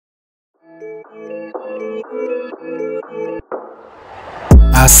I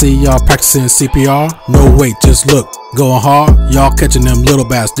see y'all practicing CPR. No wait, just look, going hard. Y'all catching them little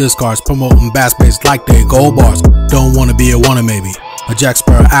bass discards, promoting bass baits like they gold bars. Don't wanna be a wanna maybe. A Jack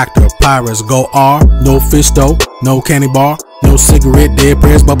Sparrow actor, pirates go R. No fish though, no candy bar, no cigarette, dead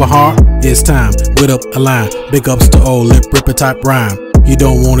Prez, bubble hard. It's time, whip up a line. Big ups to old lip ripper type rhyme. You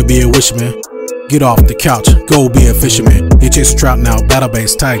don't wanna be a wisherman. Get off the couch, go be a fisherman. You chase trout now, battle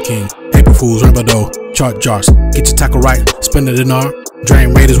base, tide king. April Fools, rainbow dough, chart jars. Get your tackle right, spend a dinar.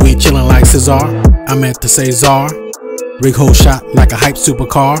 Drain Raiders, we chillin' like Czar. I meant to say Czar. Rig hole shot like a hype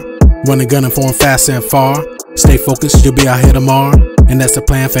supercar. Running gunning for him fast and far. Stay focused, you'll be out here tomorrow. And that's the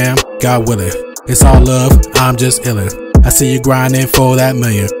plan, fam, God willing. It's all love, I'm just illin'. I see you grinding for that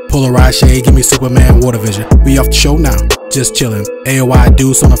million. Polarized shade, give me Superman water vision. We off the show now, just chillin'. AOI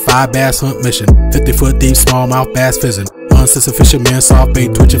deuce on a 5 bass hunt mission. 50-foot deep, smallmouth bass fizzing. Uncensored fisherman, soft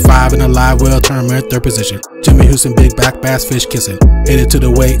bait, twitching 5 in a live well, tournament, 3rd position. Jimmy Houston, big back bass fish kissing. Headed to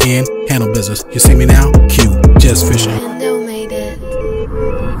the way in, handle business. You see me now? Q, just fishing. Made it.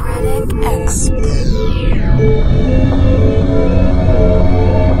 X.